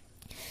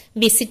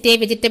 വിസിറ്റ് എ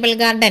വെജിറ്റബിൾ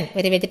ഗാർഡൻ,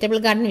 ഒരു വെജിറ്റബിൾ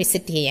ഗാർഡൻ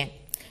വിസിറ്റ് ചെയ്യാൻ.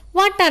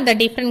 What are the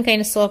different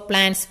kinds of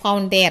plants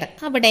found there?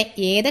 അവിടെ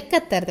ഏതൊക്കെ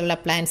തരത്തിലുള്ള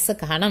പ്ലാന്റ്സ്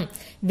കാണും?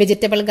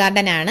 വെജിറ്റബിൾ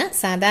ഗാർഡൻ ആണ്,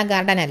 സാധാ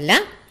ഗാർഡൻ അല്ല.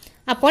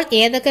 അപ്പോൾ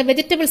ഏതൊക്കെ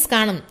വെജിറ്റബിൾസ്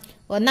കാണും?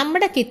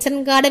 നമ്മുടെ കിച്ചൺ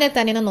ഗാർഡനിൽ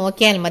തന്നെ ഒന്ന്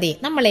നോക്കിയാൽ മതി,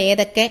 നമ്മൾ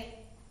ഏതൊക്കെ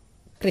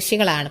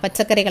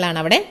പച്ചക്കറികളാണ്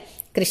അവിടെ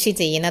കൃഷി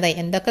ചെയ്യുന്നത്,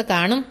 എന്തൊക്കെ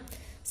കാണും?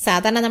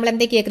 സാധാരണ നമ്മൾ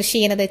എന്തൊക്കെയാണ് കൃഷി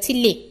ചെയ്യുന്നത്?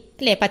 ചില്ലി,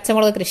 അല്ലേ?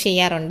 പച്ചമുളക് കൃഷി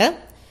ചെയ്യാറുണ്ട്.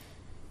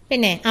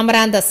 പിന്നെ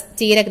അമറാന്തസ്,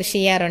 ചീര കൃഷി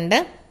ചെയ്യാറുണ്ട്.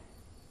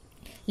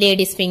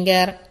 Ladies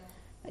finger,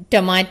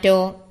 tomato,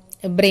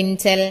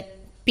 brinjal,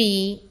 P,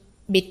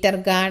 bitter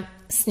guard,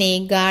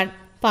 snake guard,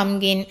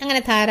 pumpkin,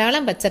 അങ്ങനെ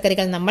ധാരാളം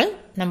പച്ചക്കറികൾ നമ്മൾ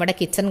നമ്മുടെ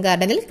കിച്ചൺ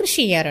ഗാർഡനിൽ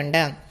കൃഷി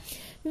ചെയ്യാറുണ്ട്.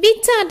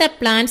 Which are the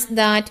plants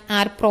that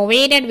are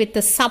provided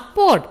with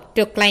support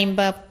to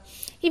climb up?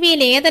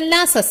 ഇവയിൽ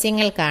ഏതെല്ലാം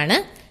സസ്യങ്ങൾക്കാണ്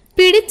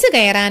പിടിച്ചു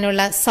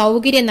കയറാനുള്ള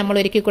സൗകര്യം നമ്മൾ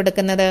ഒരുക്കി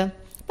കൊടുക്കുന്നത്?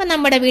 അപ്പൊ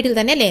നമ്മുടെ വീട്ടിൽ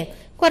തന്നെ അല്ലേ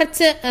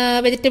കുറച്ച്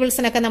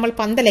വെജിറ്റബിൾസിനൊക്കെ നമ്മൾ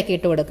പന്തലൊക്കെ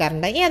ഇട്ട്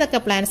കൊടുക്കാറുണ്ട്. ഏതൊക്കെ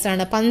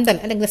പ്ലാന്റ്സിനാണ് പന്തൽ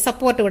അല്ലെങ്കിൽ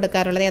സപ്പോർട്ട്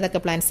കൊടുക്കാറുള്ളത്? ഏതൊക്കെ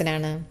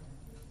പ്ലാന്റ്സിനാണ്?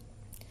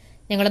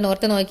 ഞങ്ങൾ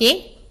ഓർത്ത് നോക്കി.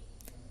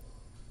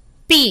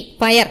 പീ,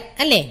 പയർ,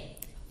 അല്ലേ?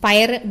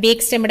 പയർ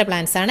വീക്ക് സ്റ്റെമ്മിന്റെ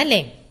പ്ലാന്റ്സ് ആണ്,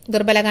 അല്ലേ?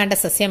 ദുർബലകാന്ഡ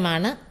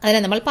സസ്യമാണ്,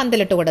 അതിന് നമ്മൾ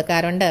പന്തലിട്ട്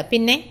കൊടുക്കാറുണ്ട്.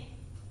 പിന്നെ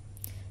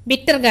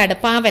ബിറ്റർ ഗാർഡ്,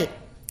 പാവൽ.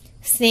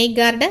 സ്നേക്ക്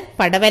ഗാർഡ്,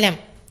 പടവലം.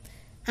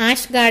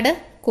 ആഷ് ഗാർഡ്,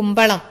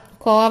 കുമ്പളം,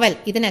 കോവൽ,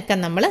 ഇതിനൊക്കെ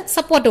നമ്മൾ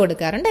സപ്പോർട്ട്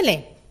കൊടുക്കാറുണ്ട്, അല്ലേ?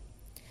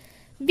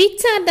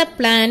 Which are the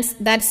plants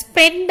that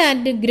spread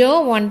and grow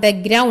on the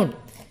ground?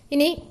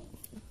 ഇനി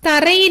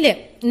തറയില്,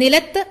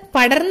 നിലത്ത്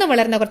പടർന്നു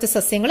വളർന്ന കുറച്ച്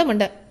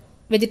സസ്യങ്ങളുമുണ്ട്,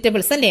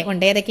 വെജിറ്റബിൾസ്, അല്ലേ?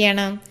 ഉണ്ട്.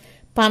 ഏതൊക്കെയാണ്?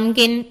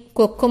 പംകിൻ,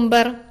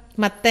 കുക്കുംബർ,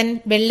 മത്തൻ,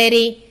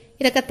 വെള്ളരി,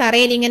 ഇതൊക്കെ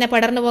തറയിൽ ഇങ്ങനെ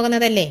പടർന്നു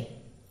പോകുന്നതല്ലേ?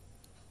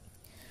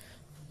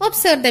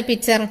 ഒബ്സർവ് ദ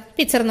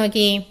പിക്ചർ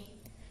നോക്കി.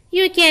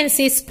 You can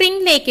see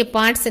spring lake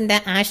parts in the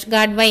ash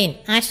guard wine.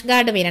 Ash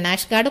guard വൈനാണ്,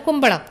 ash guard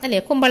കുമ്പളം, അല്ലെ?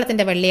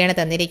 കുമ്പളത്തിന്റെ വള്ളിയാണ്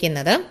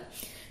തന്നിരിക്കുന്നത്.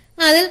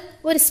 അതിൽ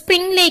ഒരു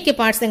സ്പ്രിംഗ് ലേക്ക്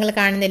പാർട്സ് നിങ്ങൾ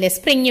കാണുന്നില്ലേ?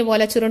 സ്പ്രിംഗ്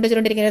പോലെ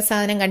ചുരുണ്ടിരിക്കുന്ന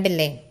സാധനം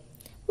കണ്ടില്ലേ?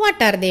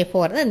 What are they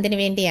four? അത് എന്തിനു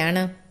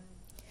വേണ്ടിയാണ്?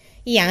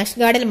 ഈ ആഷ്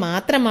ഗാർഡിൽ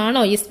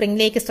മാത്രമാണോ ഈ സ്പ്രിംഗ്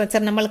ലേക്ക്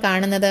സ്ട്രക്ചർ നമ്മൾ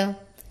കാണുന്നത്?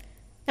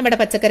 നമ്മുടെ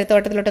പച്ചക്കറി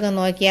തോട്ടത്തിലോട്ടൊന്ന്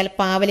നോക്കിയാൽ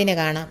പാവലിന്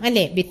കാണാം,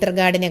 അല്ലേ? ബിറ്റർ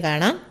ഗാർഡിന്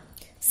കാണാം,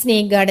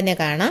 സ്നേക്ക് ഗാർഡിന്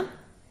കാണാം.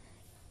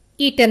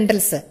 ഈ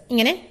ടെൻഡ്രിൽസ്,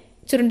 ഇങ്ങനെ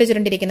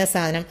ചുരുണ്ടിരിക്കുന്ന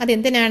സാധനം,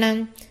 അതെന്തിനാണ്?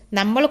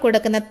 നമ്മൾ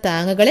കൊടുക്കുന്ന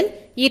താങ്ങുകളിൽ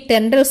ഈ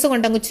ടെൻഡ്രിൽസ്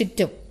കൊണ്ടങ്ങ്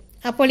ചുറ്റും.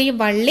 അപ്പോൾ ഈ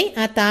വള്ളി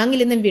ആ താങ്ങിൽ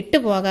നിന്നും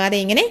വിട്ടുപോകാതെ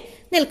ഇങ്ങനെ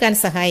നിൽക്കാൻ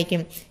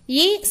സഹായിക്കും.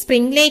 ഈ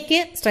സ്പ്രിംഗ് ലേക്ക്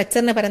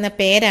സ്ട്രക്ചറിന് പറയുന്ന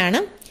പേരാണ്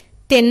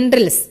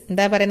ടെൻഡ്രിൽസ്.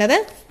 എന്താ പറയുന്നത്?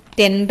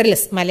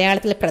 ടെൻഡ്രിൽസ്.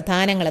 മലയാളത്തിൽ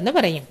പ്രധാനങ്ങൾ എന്ന്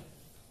പറയും.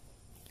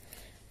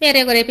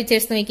 വേറെ കുറെ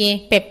പിക്ചേഴ്സ് നോക്കിയേ.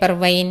 Pepper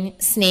wine,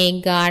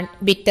 snake guard,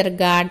 bitter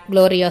guard,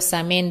 ഗ്ലോറിയോസ,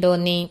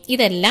 മേൻഡോനി,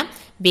 ഇതെല്ലാം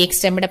വീക്ക്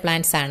സ്റ്റെമ്മിന്റെ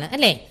പ്ലാന്റ്സ് ആണ്,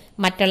 അല്ലേ?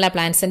 മറ്റുള്ള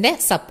പ്ലാന്റ്സിന്റെ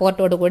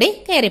സപ്പോർട്ടോടുകൂടി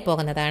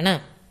കയറിപ്പോകുന്നതാണ്.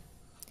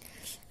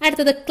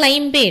 അടുത്തത്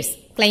ക്ലൈംബേഴ്സ്.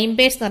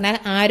 ക്ലൈംബേഴ്സ് എന്ന് പറഞ്ഞാൽ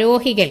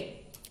ആരോഹികൾ.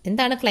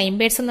 എന്താണ്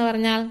ക്ലൈംബേഴ്സ് എന്ന്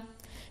പറഞ്ഞാൽ?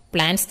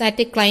 Plants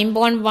that climb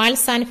on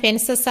walls and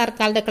fences are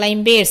called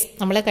climbers.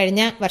 നമ്മൾ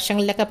കഴിഞ്ഞ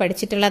വർഷങ്ങളിലൊക്കെ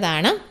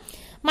പഠിച്ചിട്ടുള്ളതാണ്.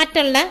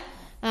 മറ്റുള്ള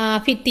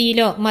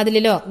ഭിത്തിയിലോ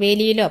മതിലിലോ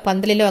വേലിയിലോ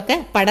പന്തലിലോ ഒക്കെ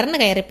പടർന്നു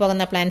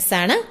കയറിപ്പോകുന്ന പ്ലാന്റ്സ്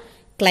ആണ്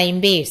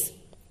climbers.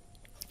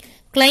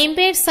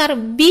 Climbers R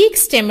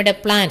week സ്റ്റെമ്മിഡ്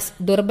plants.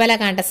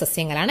 ദുർബലകാന്ഡ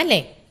സസ്യങ്ങളാണ്,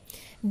 അല്ലേ?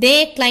 They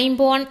climb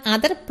on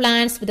other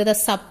plants with the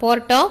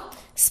support of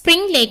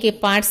spring-like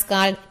parts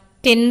called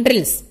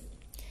tendrils.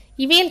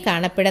 ഇവയിൽ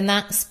കാണപ്പെടുന്ന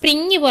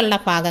സ്പ്രിംഗ് പോലുള്ള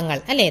ഭാഗങ്ങൾ,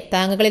 അല്ലെ?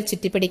 താങ്ങുകളിൽ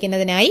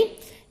ചുറ്റിപ്പിടിക്കുന്നതിനായി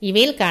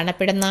ഇവയിൽ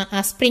കാണപ്പെടുന്ന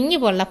ആ സ്പ്രിംഗ്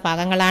പോലുള്ള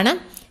ഭാഗങ്ങളാണ്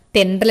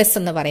ടെൻഡ്രിൽസ്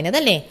എന്ന് പറയുന്നത്,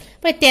 അല്ലേ?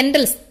 അപ്പൊ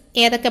ടെൻഡ്രിൽസ്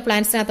ഏതൊക്കെ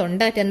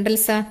പ്ലാന്റ്സിനകത്തുണ്ട്?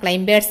 ടെൻഡ്രിൽസ്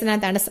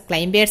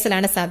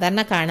ക്ലൈംബേഴ്സിലാണ്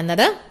സാധാരണ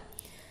കാണുന്നത്.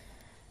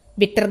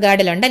 ബിറ്റർ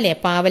ഗാർഡിലുണ്ട്, അല്ലേ?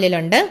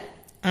 പാവലിലുണ്ട്.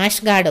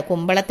 Ash guard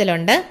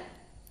കുമ്പളത്തിലുണ്ട്.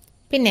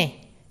 പിന്നെ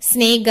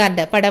snake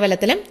guard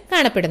പടവലത്തിലും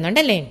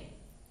കാണപ്പെടുന്നുണ്ടല്ലേ?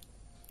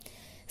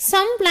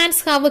 Some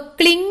plants have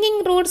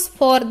clinging Roots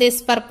for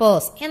this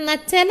purpose. എന്നാൽ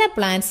ചില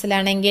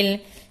പ്ലാന്റ്സിലാണെങ്കിൽ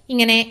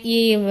ഇങ്ങനെ ഈ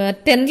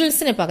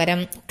ടെൻഡ്രിൽസിന് പകരം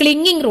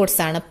ക്ലിങ്ങിങ്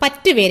റൂട്ട്സ് ആണ്,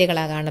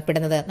 പറ്റുവേരുകളാണ്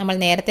കാണപ്പെടുന്നത്. നമ്മൾ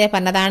നേരത്തെ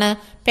പറഞ്ഞതാണ്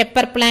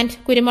പെപ്പർ പ്ലാന്റ്,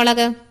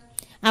 കുരുമുളക്.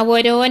 ആ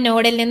ഓരോ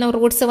നോഡിൽ നിന്നും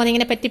റൂട്ട്സ് വന്ന്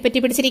ഇങ്ങനെ പറ്റി പറ്റി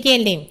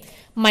പിടിച്ചിരിക്കുകയല്ലേ.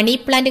 മണി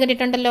പ്ലാന്റ്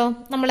കണ്ടിട്ടുണ്ടല്ലോ,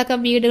 നമ്മളൊക്കെ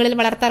വീടുകളിൽ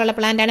വളർത്താറുള്ള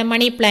പ്ലാന്റ് ആണ്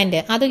മണി പ്ലാന്റ്.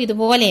 അതും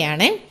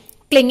ഇതുപോലെയാണ്,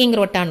 ക്ലിങ്ങിങ്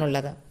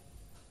റൂട്ടാണുള്ളത്.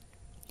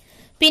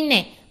 പിന്നെ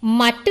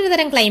മറ്റൊരു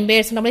തരം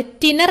ക്ലൈംബേഴ്സ് നമ്മൾ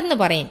ടിനർ എന്ന്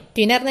പറയും.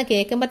 ടിനർ എന്ന്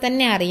കേൾക്കുമ്പോൾ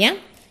തന്നെ അറിയാം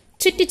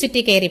ചുറ്റി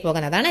ചുറ്റി കയറി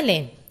പോകുന്നതാണല്ലേ.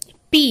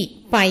 പി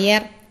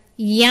പയർ,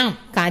 യാം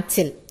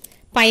കാച്ചിൽ.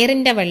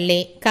 പയറിന്റെ വള്ളി,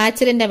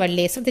 കാച്ചിലിന്റെ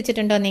വള്ളി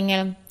ശ്രദ്ധിച്ചിട്ടുണ്ടോ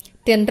നിങ്ങൾ?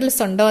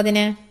 ടെൻഡ്രിൽസ് ഉണ്ടോ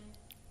അതിന്?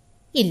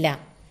 ഇല്ല.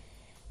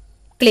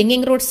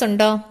 ക്ലിങ്ങിങ് റൂട്ട്സ്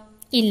ഉണ്ടോ?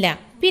 ഇല്ല.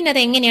 പിന്നെ അത്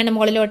എങ്ങനെയാണ്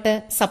മുകളിലോട്ട്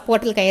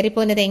സപ്പോർട്ടിൽ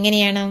കയറിപ്പോകുന്നത്?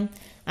 എങ്ങനെയാണ്?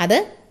 അത്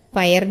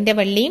പയറിന്റെ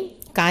വള്ളിയും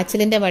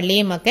കാച്ചിലിന്റെ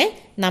വള്ളിയും ഒക്കെ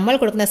നമ്മൾ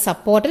കൊടുക്കുന്ന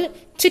സപ്പോർട്ടിൽ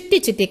ചുറ്റി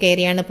ചുറ്റി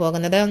കയറിയാണ്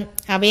പോകുന്നത്.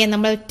 അവയെ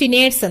നമ്മൾ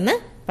ടിനേഴ്സ് എന്ന്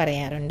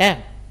പറയാറുണ്ട്.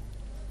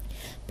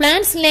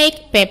 Plants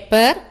like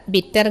pepper,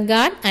 bitter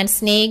guard and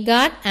snake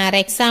guard are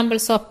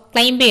examples of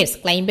climbers.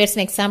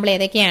 ക്ലൈംബേഴ്സിന് example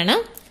ഏതൊക്കെയാണ്?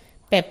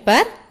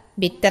 Pepper,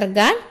 bitter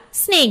guard,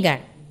 snake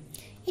guard.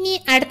 ഇനി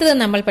അടുത്തത്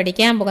നമ്മൾ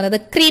പഠിക്കാൻ പോകുന്നത്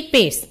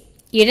ക്രീപ്പേഴ്സ്,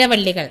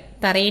 ഇഴവള്ളികൾ.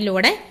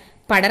 തറയിലൂടെ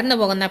പടർന്നു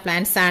പോകുന്ന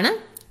പ്ലാന്റ്സ് ആണ്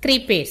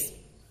creepers.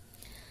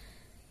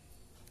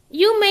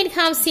 You might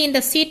have seen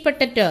the sweet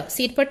potato.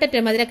 Sweet potato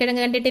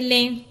മധുരക്കിഴങ്ങ് കണ്ടിട്ടില്ലേ?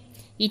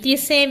 It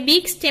is a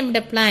weak stemmed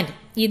plant.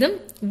 ഇതും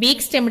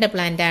വീക്ക് സ്റ്റെംഡ്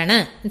പ്ലാന്റ് ആണ്.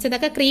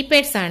 ഇതൊക്കെ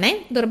ക്രീപ്പേഴ്സ് ആണ്,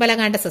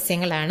 ദുർബലകാണ്ഡ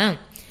സസ്യങ്ങളാണ്.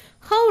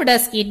 How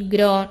does it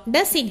grow?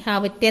 Does it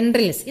have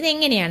tendrils? ഇത്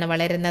എങ്ങനെയാണ്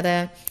വളരുന്നത്?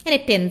 അതിന്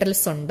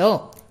ടെൻഡ്രിൽസ് ഉണ്ടോ?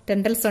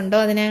 ടെൻഡ്രിൽസ് ഉണ്ടോ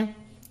അതിന്?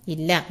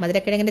 ഇല്ല.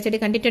 മധുരക്കിഴങ്ങിന്റെ ചെടി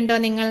കണ്ടിട്ടുണ്ടോ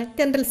നിങ്ങൾ?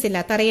 ടെൻഡ്രിൽസ് ഇല്ല,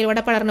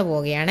 തറയിലൂടെ പടർന്നു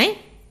പോവുകയാണ്.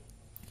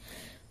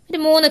 ഒരു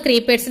 3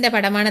 ക്രീപ്പേഴ്സിന്റെ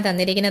പടമാണ്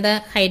തന്നിരിക്കുന്നത്.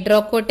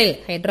 ഹൈഡ്രോകോട്ടിൽ.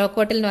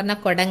 ഹൈഡ്രോകോട്ടിൽ എന്ന് പറഞ്ഞാൽ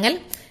കൊടങ്ങൽ.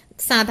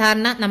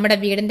 സാധാരണ നമ്മുടെ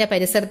വീടിന്റെ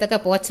പരിസരത്തൊക്കെ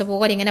പോച്ച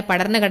പോലെ ഇങ്ങനെ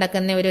പടർന്നു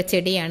കിടക്കുന്ന ഒരു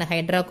ചെടിയാണ്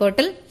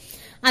ഹൈഡ്രോകോട്ടിൽ.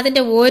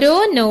 അതിന്റെ ഓരോ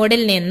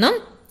നോഡിൽ നിന്നും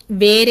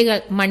വേരുകൾ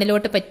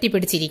മണ്ണിലോട്ട് പറ്റി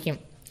പിടിച്ചിരിക്കും.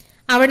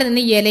 അവിടെ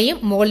നിന്ന് ഇലയും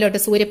മുകളിലോട്ട്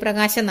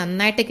സൂര്യപ്രകാശം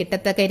നന്നായിട്ട്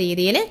കിട്ടത്തക്ക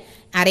രീതിയിൽ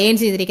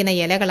അറേഞ്ച് ചെയ്തിരിക്കുന്ന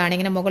ഇലകളാണ്.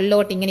 ഇങ്ങനെ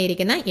മുകളിലോട്ട് ഇങ്ങനെ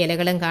ഇരിക്കുന്ന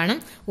ഇലകളും കാണും.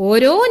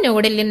 ഓരോ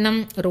നോഡിൽ നിന്നും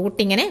റൂട്ട്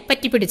ഇങ്ങനെ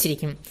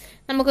പറ്റിപ്പിടിച്ചിരിക്കും.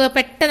 നമുക്ക്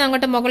പെട്ടെന്ന്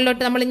അങ്ങോട്ട്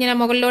മുകളിലോട്ട് നമ്മളിങ്ങനെ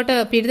മുകളിലോട്ട്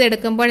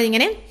പിഴുതെടുക്കുമ്പോൾ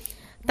ഇങ്ങനെ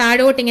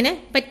താഴോട്ട് ഇങ്ങനെ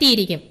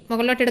പറ്റിയിരിക്കും.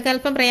 മുകളിലോട്ട് എടുക്കാൻ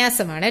അല്പം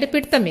പ്രയാസമാണ്, ഒരു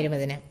പിടുത്തം വരും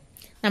അതിന്.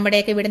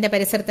 നമ്മുടെയൊക്കെ വീടിന്റെ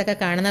പരിസരത്തൊക്കെ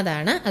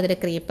കാണുന്നതാണ്. അതൊരു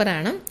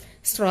ക്രീപ്പറാണ്.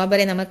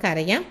 സ്ട്രോബെറി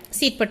നമുക്കറിയാം,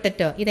 സ്വീറ്റ്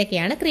പൊട്ടറ്റോ,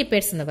 ഇതൊക്കെയാണ്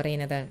ക്രീപ്പേഴ്സ് എന്ന്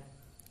പറയുന്നത്.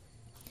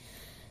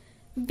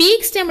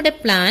 Big stemmed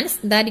plants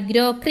that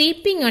grow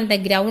creeping on the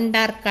ground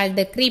are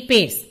called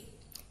creepers.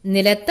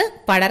 നിലത്ത്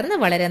പടർന്ന്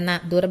വളരുന്ന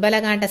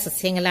ദുർബലകാണ്ഡ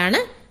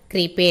സസ്യങ്ങളാണ്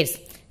creepers.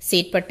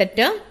 Sweet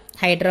potato,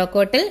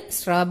 ഹൈഡ്രോകോട്ടിൽ,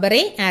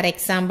 strawberry are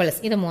examples.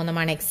 ഇത്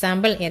 3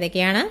 എക്സാമ്പിൾ.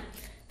 ഏതൊക്കെയാണ്?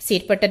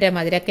 സ്വീറ്റ് പൊട്ടറ്റോ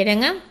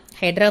മധുരക്കിഴങ്ങ്,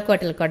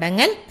 ഹൈഡ്രോകോട്ടിൽ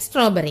കൊടങ്ങൽ,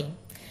 strawberry.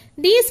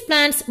 These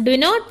plants do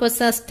not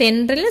possess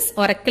tendrils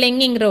or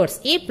clinging roots.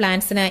 ഈ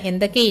പ്ലാന്റ്സിന്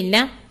എന്തൊക്കെയില്ല?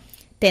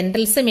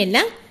 ടെൻഡ്രിൽസും ഇല്ല,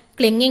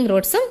 clinging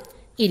റൂട്ട്സും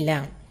ഇല്ല.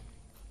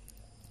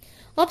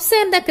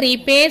 Observe the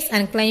creepers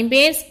and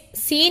climbers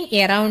seen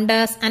around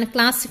us and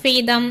classify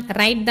them.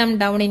 Write them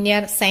down in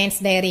your science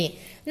diary.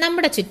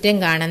 നമ്മുടെ ചുറ്റും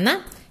കാണുന്ന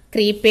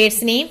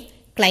ക്രീപ്പേഴ്സിനെയും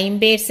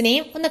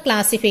ക്ലൈംബേഴ്സിനെയും ഒന്ന്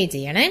classify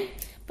ചെയ്യണേ.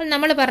 അപ്പോൾ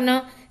നമ്മൾ പറഞ്ഞു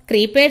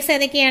ക്രീപ്പേഴ്സ്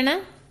ഏതൊക്കെയാണ്?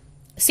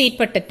 Sweet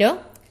potato,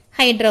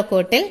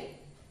 ഹൈഡ്രോകോട്ടിൽ,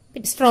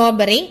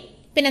 strawberry.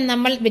 പിന്നെ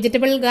നമ്മൾ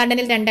വെജിറ്റബിൾ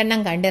ഗാർഡനിൽ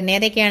 2 കണ്ടിരുന്നു.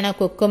 ഏതൊക്കെയാണ്?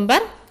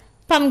 കുക്കുംബർ,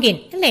 പംകിൻ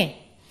അല്ലേ.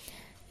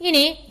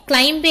 ഇനി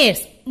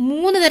ക്ലൈംബേഴ്സ്,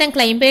 3 തരം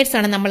ക്ലൈംബേഴ്സ്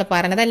ആണ് നമ്മൾ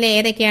പറഞ്ഞത് അല്ലേ.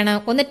 ഏതൊക്കെയാണ്?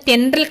 ഒന്ന്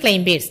ടെൻഡ്രിൽ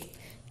ക്ലൈംബേഴ്സ്.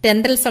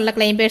 ടെൻഡ്രിൽസ് ഉള്ള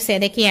ക്ലൈംബേഴ്സ്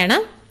ഏതൊക്കെയാണ്?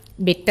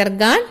 Bitter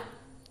guard,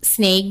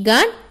 snake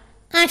guard,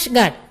 ash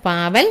guard,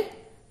 പാവൽ,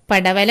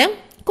 പടവലം,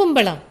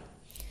 കുമ്പളം.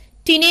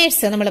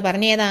 ടിനേഴ്സ് നമ്മൾ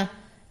പറഞ്ഞേതാ?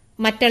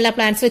 മറ്റുള്ള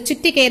പ്ലാന്റ്സ്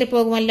ചുറ്റി കയറി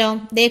പോകുമല്ലോ.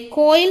 ദേ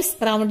കോയിൽസ്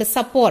റൗണ്ട്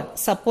സപ്പോർട്ട്.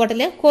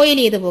 സപ്പോർട്ടിൽ കോയിൽ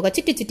ചെയ്ത് പോവുക,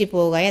 ചുറ്റി ചുറ്റി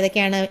പോവുക.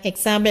 ഏതൊക്കെയാണ്?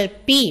 എക്സാമ്പിൾ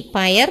പി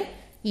പയർ,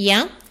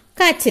 യാം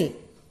കാച്ചിൽ.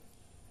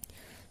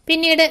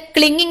 പിന്നീട്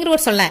ക്ലിങ്ങിങ്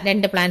റൂട്ട്സ് ഉള്ള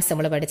 2 പ്ലാന്റ്സ്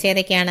നമ്മൾ പഠിച്ചു.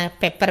 ഏതൊക്കെയാണ്?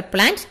 Pepper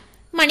plant,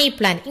 money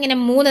plant. ഇങ്ങനെ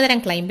 3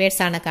 തരം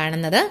ക്ലൈംബേഴ്സ് ആണ്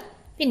കാണുന്നത്.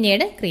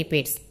 പിന്നീട്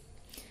ക്രീപ്പേഴ്സ്.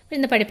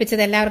 ഇന്ന്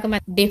പഠിപ്പിച്ചത് എല്ലാവർക്കും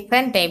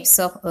ഡിഫറെന്റ് ടൈപ്സ്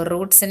ഓഫ്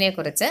റൂട്ട്സിനെ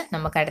കുറിച്ച്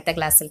നമുക്ക് അടുത്ത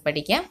ക്ലാസ്സിൽ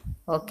പഠിക്കാം.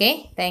 Okay,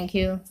 thank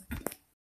you.